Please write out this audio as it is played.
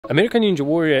American Ninja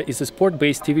Warrior is a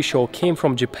sport-based TV show, came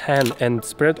from Japan and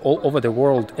spread all over the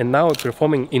world, and now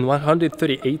performing in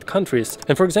 138 countries.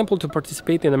 And for example, to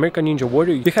participate in American Ninja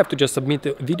Warrior, you have to just submit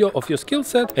a video of your skill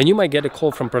set, and you might get a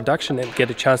call from production and get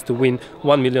a chance to win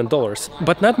 $1 million.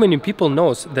 But not many people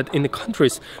knows that in the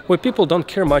countries where people don't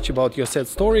care much about your set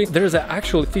story, there is an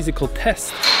actual physical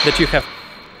test that you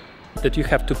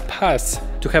have to pass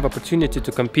to have opportunity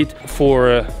to compete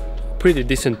for pretty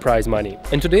decent prize money.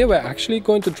 And today we're actually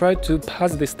going to try to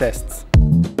pass these tests.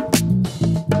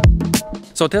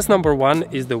 So test number 1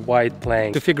 is the wide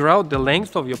plank. To figure out the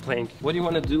length of your plank, what you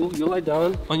want to do, you lie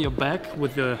down on your back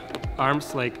with the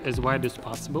arms like as wide as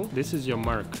possible. This is your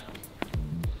mark.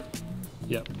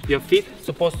 Yeah. Your feet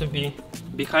supposed to be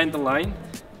behind the line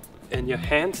and your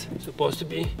hands supposed to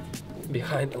be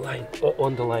behind the line or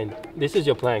on the line. This is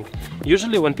your plank.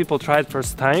 Usually when people try it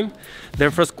first time,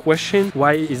 their first question,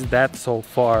 why is that so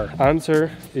far? Answer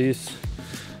is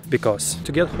because.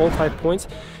 To get whole 5 points,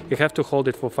 you have to hold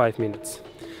it for 5 minutes.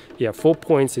 Yeah, 4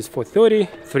 points is for 30,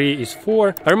 3 is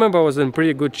 4. I remember I was in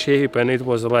pretty good shape and it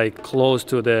was like close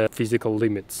to the physical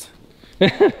limits.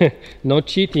 No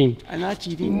cheating. I'm not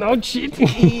cheating. No cheating.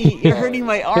 You're hurting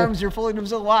my arms, you're pulling them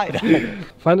so wide.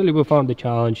 Finally we found the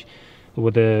challenge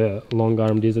with a long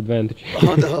arm disadvantage.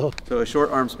 Oh no. So a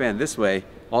short arm span this way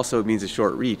also means a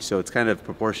short reach, so it's kind of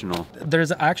proportional.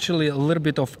 There's actually a little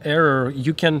bit of error.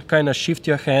 You can kind of shift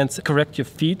your hands, correct your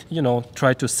feet, you know,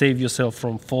 try to save yourself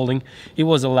from falling. It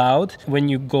was allowed. When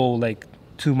you go like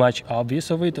too much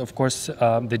obvious of it, of course,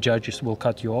 the judges will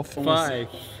cut you off. 5,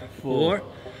 4,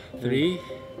 3,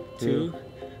 2,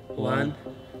 1,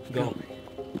 go.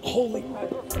 Holy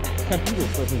mackerel. Can't do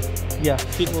this for me. Yeah,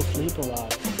 feet will sleep a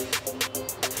lot.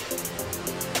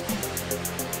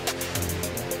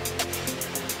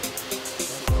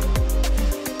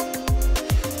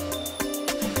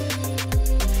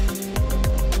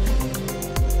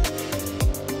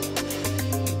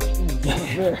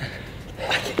 There.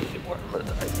 I can't even work for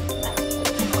the time.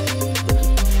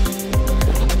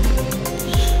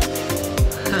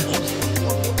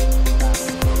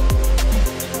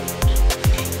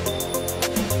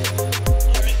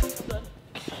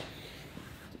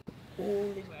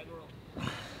 Holy mackerel.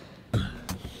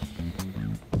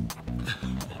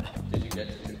 Did you get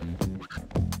it?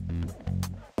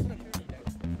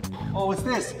 Oh, what's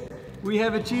this? We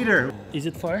have a cheater. Is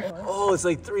it far? Oh, it's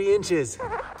like 3 inches.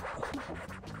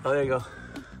 Oh, there you go.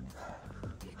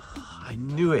 I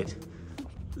knew it.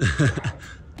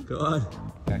 Go on.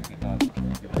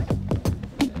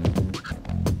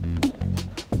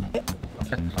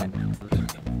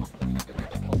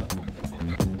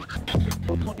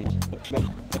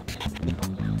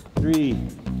 3,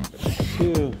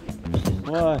 2,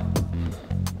 1.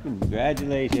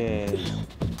 Congratulations.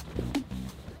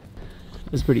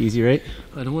 That's pretty easy, right?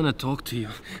 I don't want to talk to you.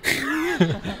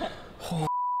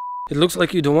 It looks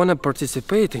like you don't want to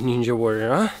participate in Ninja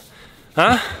Warrior, huh?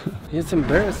 Huh? It's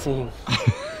embarrassing.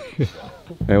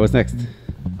 Alright, what's next?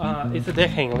 It's a deck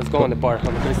hang. Let's go on the bar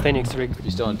on the calisthenics rig.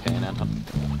 You still in pain, Anton?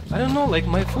 I don't know, like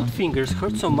my foot fingers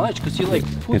hurt so much because you like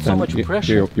put so much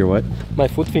pressure. Your what? My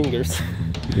foot fingers.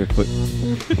 Your foot.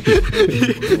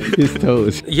 His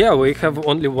toes. Yeah, we have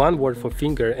only one word for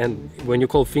finger, and when you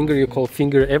call finger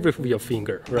every your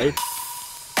finger, right?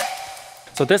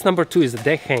 So test number 2 is a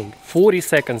deck hang. 40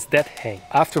 seconds deck hang.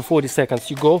 After 40 seconds,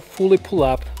 you go fully pull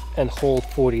up and hold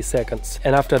 40 seconds.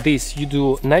 And after this, you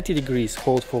do 90 degrees,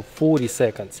 hold for 40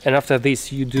 seconds. And after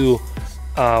this, you do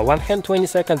one hand 20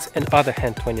 seconds and other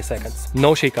hand 20 seconds.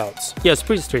 No shakeouts. Yeah, it's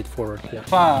pretty straightforward. Yeah.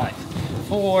 5,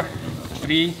 4,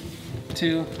 3,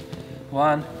 2,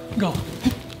 1, go.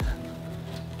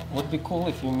 Would be cool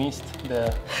if you missed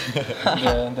the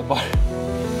bar.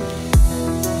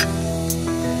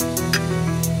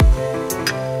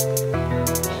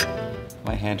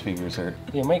 My hand fingers hurt.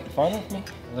 You make fun of me?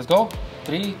 Let's go.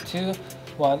 3, 2,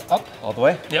 1, up. All the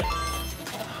way? Yep.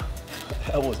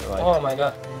 That was right. Oh my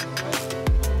god.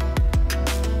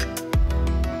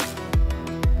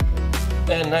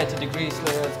 And 90 degrees,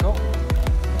 let's go.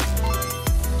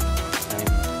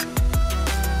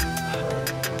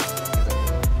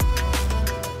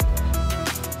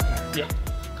 Yeah,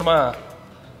 come on.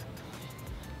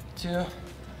 2,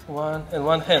 1, and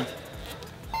one hand.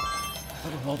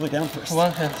 All the way down first.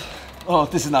 One hand. Oh,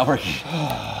 this is not working.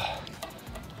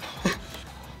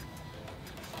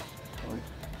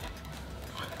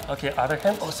 Okay, other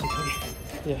hand. Awesome.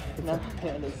 Yeah. My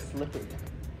hand is slippery.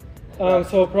 I'm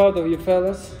so proud of you,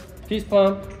 fellas. Peace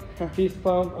pump. Peace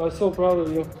pump. I'm so proud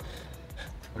of you.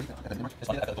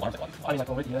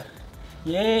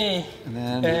 Yay! And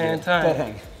then and time. dead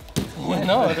hang. Yeah,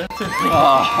 no, that's it.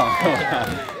 Oh.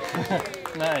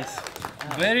 Nice.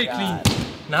 Very clean.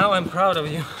 Now I'm proud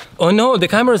of you. Oh no, the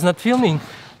camera is not filming.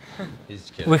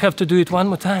 He's kidding. We have to do it one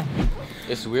more time.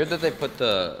 It's weird that they put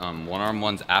the one-arm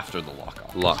ones after the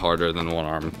lockout. A lot harder than one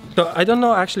arm. So I don't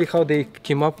know actually how they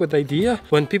came up with the idea.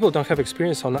 When people don't have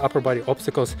experience on upper body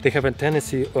obstacles, they have a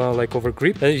tendency like over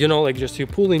grip. You know, like just you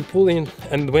pull in,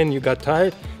 and when you got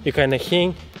tired, you kind of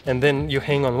hang, and then you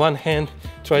hang on one hand,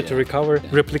 try to recover,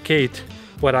 replicate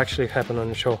what actually happened on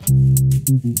the show.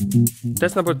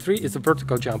 Test number 3 is a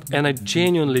vertical jump, and I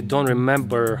genuinely don't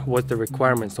remember what the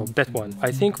requirements of that one.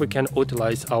 I think we can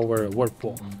utilize our work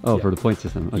wall. Oh, for the point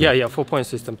system. Okay. Yeah, 4-point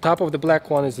system. Top of the black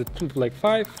one is like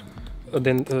 5,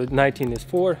 then 19 is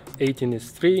 4, 18 is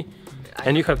 3,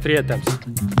 and you have 3 attempts.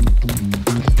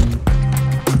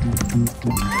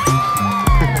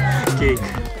 Okay,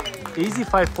 easy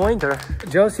 5-pointer.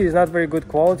 Jealousy is not very good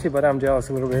quality, but I'm jealous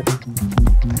a little bit.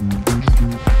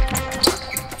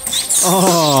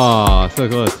 Oh, so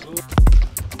close.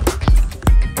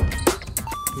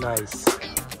 Nice.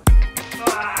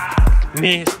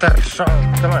 Mr.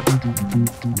 Sean, come on.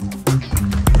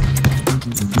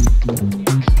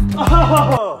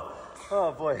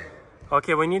 Oh boy.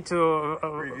 Okay, we need to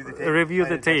review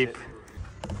the tape.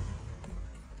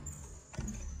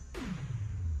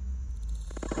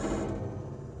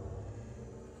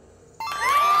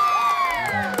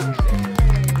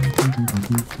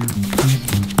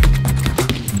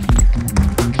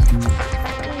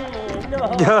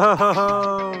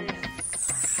 No.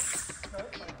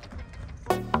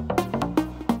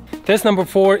 Test number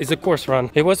 4 is a course run.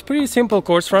 It was a pretty simple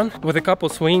course run with a couple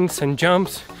swings and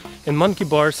jumps and monkey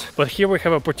bars, but here we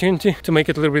have opportunity to make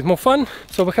it a little bit more fun.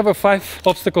 So we have a 5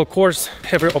 obstacle course.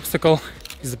 Every obstacle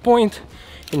is a point,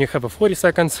 and you have a 40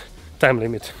 seconds time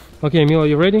limit. Okay, Emil, are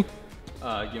you ready?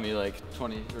 Give me like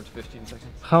 20 or 15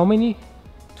 seconds. How many?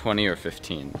 20 or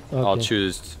 15. Okay. I'll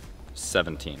choose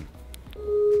 17.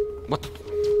 What?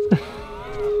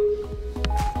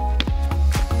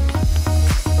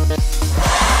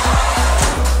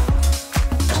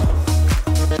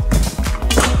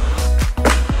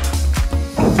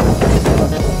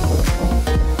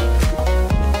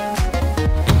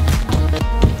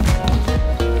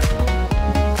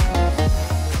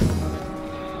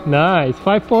 Nice,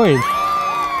 5 points.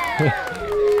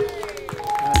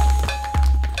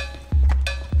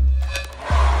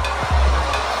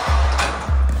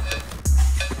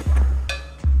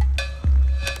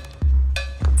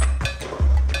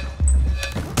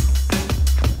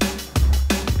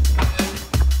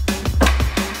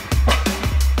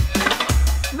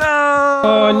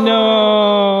 Oh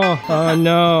no! Oh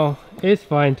no! It's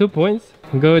fine. 2 points.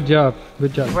 Good job.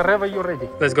 Good job. Wherever you're ready.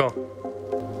 Let's go.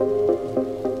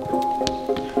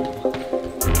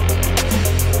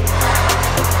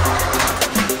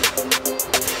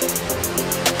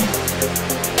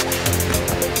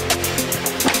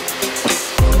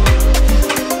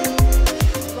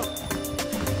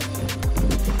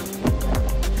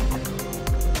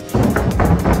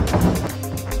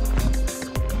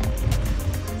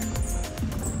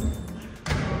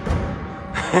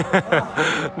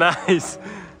 Nice,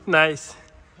 nice.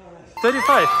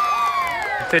 35.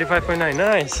 35.9,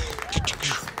 nice.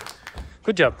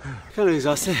 Good job. Kind of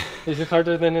exhausted. Is it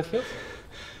harder than it feels?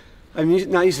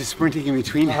 I'm not used to sprinting in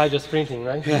between. Just sprinting,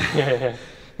 right? Yeah.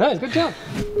 Nice, good job.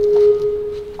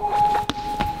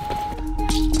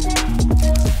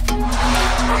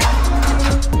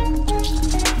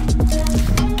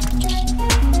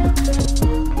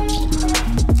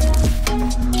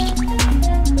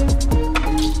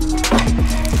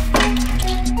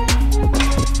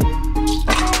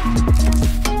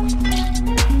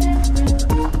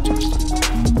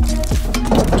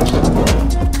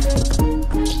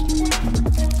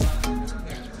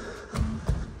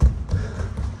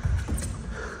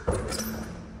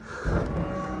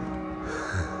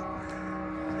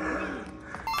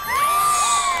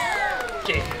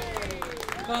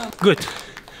 Good.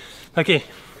 Okay,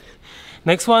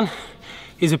 next one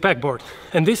is a pegboard,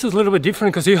 and this is a little bit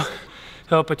different because you have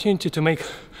opportunity to make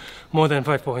more than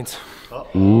 5 points.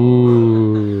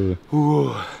 Ooh.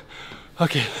 Ooh.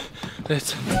 Okay,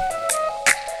 let's.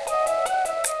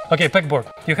 Okay,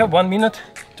 pegboard. You have 1 minute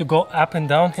to go up and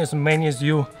down as many as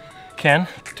you can.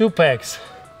 2 pegs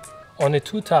on the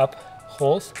 2 top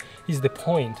holes is the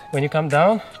point. When you come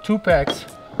down, 2 pegs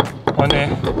on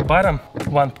the bottom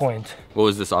 1 point. What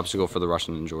was this obstacle for the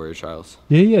Russian Endurance trials?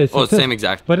 Yeah. Oh, it's the same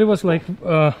exact. But it was like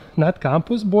not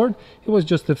campus board. It was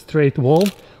just a straight wall,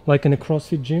 like in the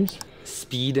CrossFit gyms.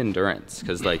 Speed endurance,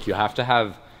 because like you have to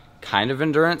have kind of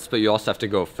endurance, but you also have to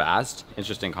go fast.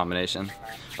 Interesting combination.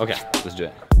 Okay, let's do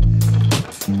it.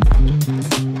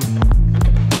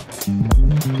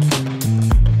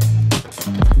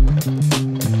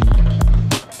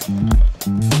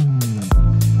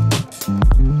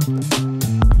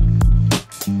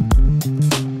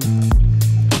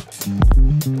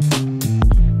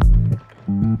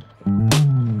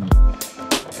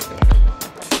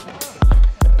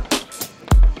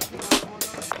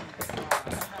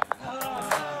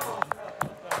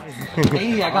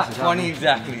 Hey, I got 20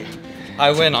 exactly.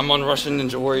 I win. I'm on Russian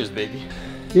Ninja Warriors, baby.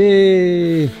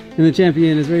 Yay! And the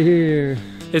champion is right here.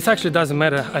 It actually doesn't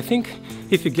matter. I think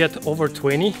if you get over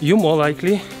 20, you more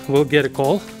likely will get a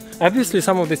call. Obviously,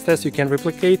 some of these tests you can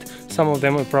replicate. Some of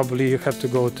them probably you have to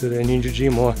go to the Ninja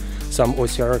Gym or some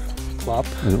OCR club.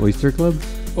 An oyster club?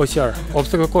 OCR,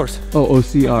 obstacle course. Oh,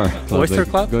 OCR. Oyster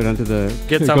club? Go down to the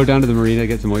Get go some- down to the marina,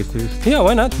 get some oysters. Yeah,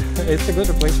 why not? It's a good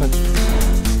replacement.